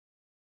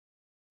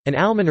An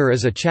almoner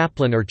is a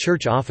chaplain or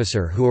church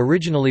officer who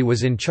originally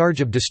was in charge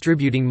of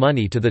distributing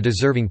money to the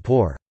deserving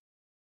poor.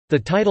 The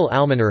title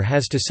almoner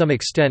has to some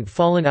extent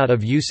fallen out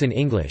of use in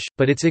English,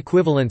 but its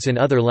equivalents in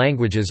other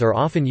languages are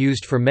often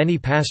used for many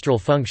pastoral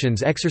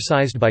functions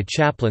exercised by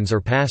chaplains or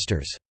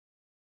pastors.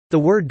 The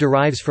word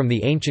derives from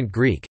the ancient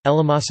Greek,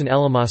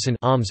 elamason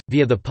alms,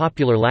 via the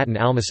popular Latin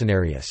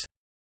almasonarius.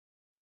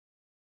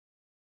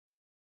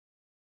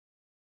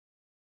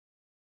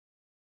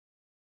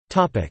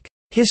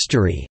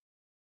 History.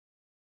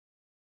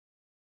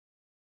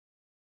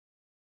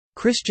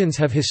 Christians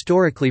have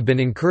historically been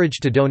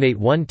encouraged to donate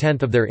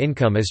 1/10 of their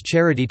income as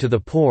charity to the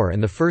poor,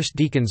 and the first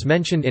deacons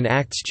mentioned in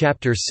Acts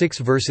chapter 6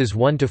 verses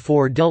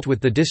 1–4 dealt with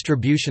the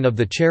distribution of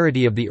the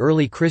charity of the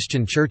early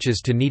Christian churches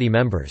to needy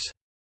members.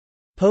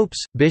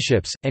 Popes,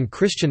 bishops, and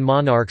Christian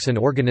monarchs and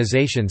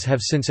organizations have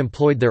since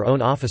employed their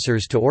own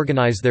officers to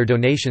organize their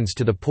donations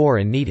to the poor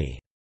and needy.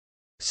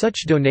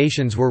 Such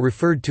donations were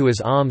referred to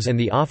as alms and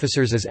the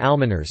officers as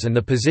almoners, and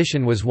the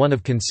position was one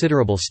of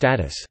considerable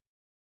status.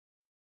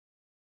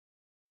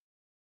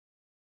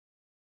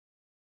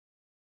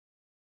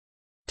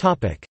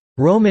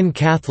 Roman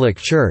Catholic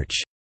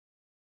Church.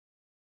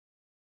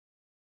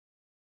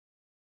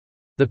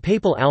 The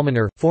papal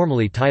almoner,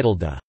 formally titled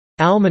the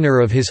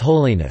Almoner of His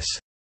Holiness,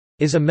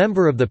 is a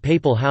member of the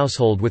papal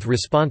household with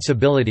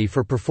responsibility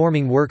for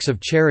performing works of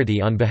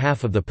charity on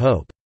behalf of the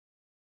Pope.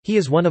 He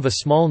is one of a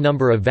small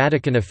number of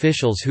Vatican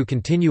officials who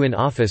continue in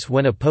office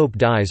when a pope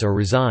dies or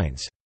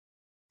resigns.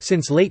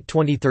 Since late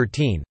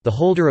 2013, the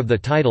holder of the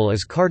title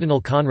is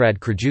Cardinal Konrad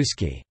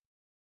Krajewski.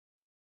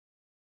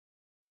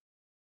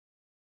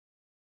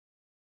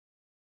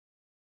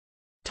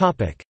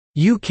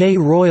 UK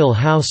royal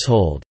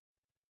household.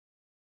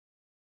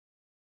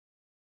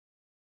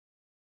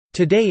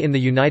 Today in the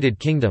United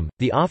Kingdom,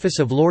 the office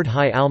of Lord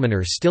High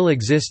Almoner still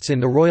exists in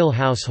the royal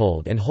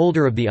household, and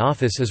holder of the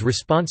office is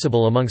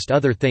responsible amongst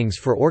other things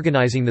for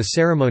organising the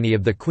ceremony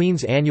of the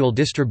Queen's annual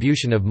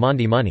distribution of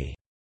Maundy money.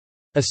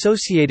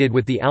 Associated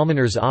with the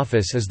almoner's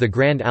office is the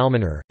Grand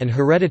Almoner, an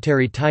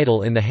hereditary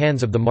title in the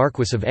hands of the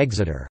Marquess of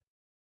Exeter.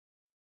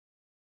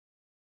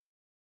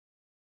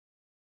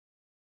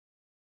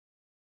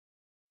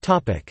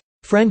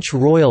 French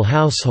royal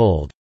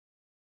household.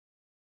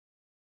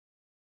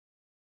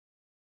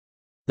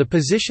 The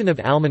position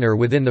of almoner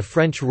within the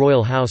French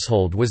royal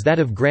household was that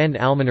of Grand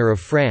Almoner of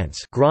France,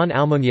 Grand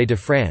Aumônier de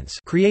France,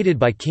 created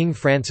by King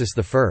Francis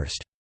I.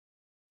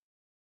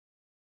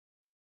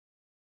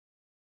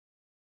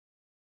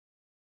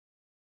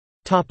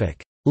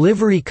 Topic: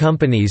 Livery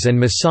companies and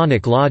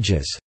Masonic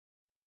lodges.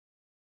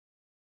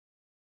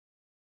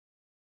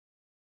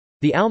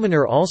 The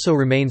almoner also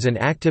remains an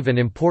active and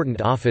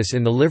important office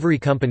in the livery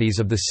companies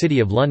of the City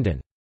of London.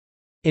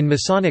 In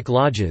Masonic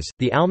lodges,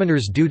 the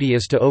almoner's duty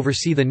is to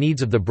oversee the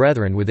needs of the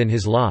brethren within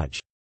his lodge.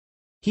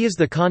 He is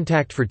the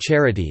contact for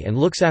charity and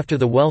looks after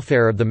the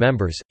welfare of the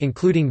members,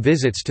 including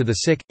visits to the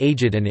sick,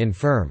 aged and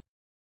infirm.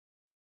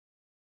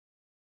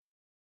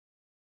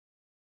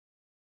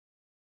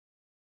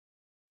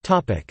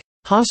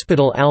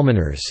 Hospital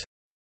almoners.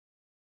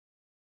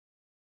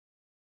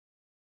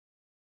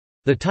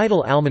 The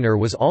title almoner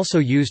was also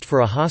used for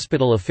a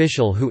hospital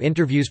official who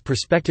interviews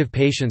prospective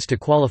patients to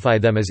qualify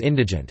them as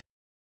indigent.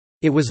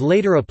 It was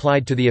later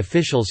applied to the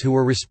officials who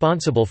were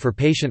responsible for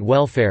patient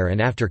welfare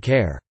and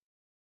aftercare.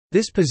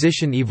 This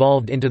position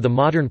evolved into the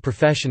modern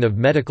profession of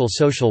medical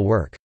social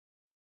work.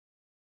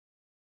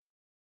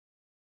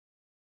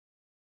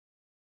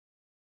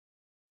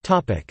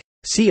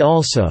 See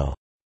also: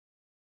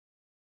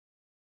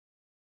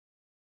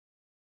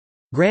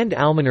 Grand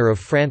Almoner of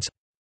France,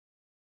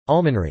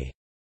 Almonery.